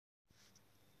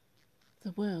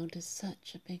The world is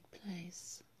such a big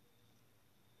place.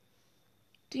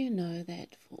 Do you know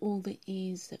that for all the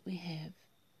ease that we have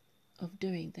of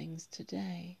doing things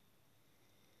today,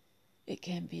 it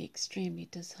can be extremely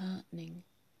disheartening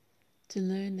to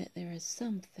learn that there are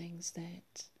some things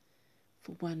that,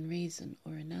 for one reason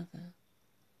or another,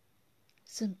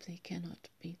 simply cannot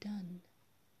be done.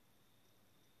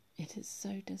 It is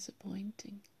so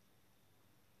disappointing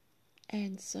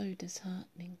and so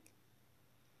disheartening.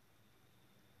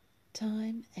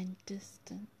 Time and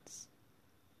distance,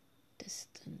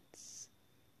 distance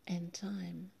and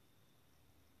time.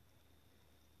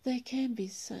 They can be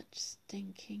such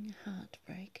stinking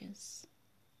heartbreakers.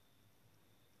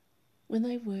 When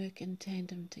they work in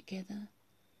tandem together,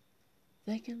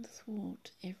 they can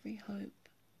thwart every hope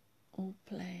or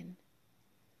plan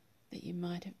that you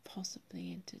might have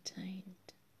possibly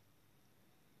entertained.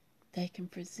 They can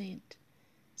present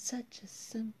such a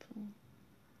simple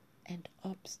and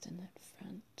obstinate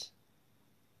front.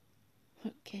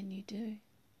 What can you do?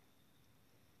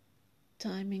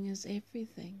 Timing is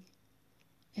everything,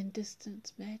 and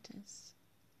distance matters,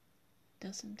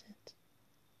 doesn't it?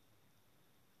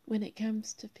 When it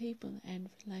comes to people and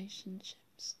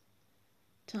relationships,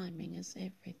 timing is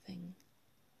everything,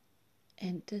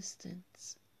 and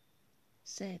distance,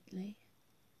 sadly,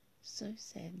 so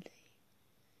sadly,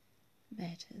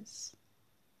 matters.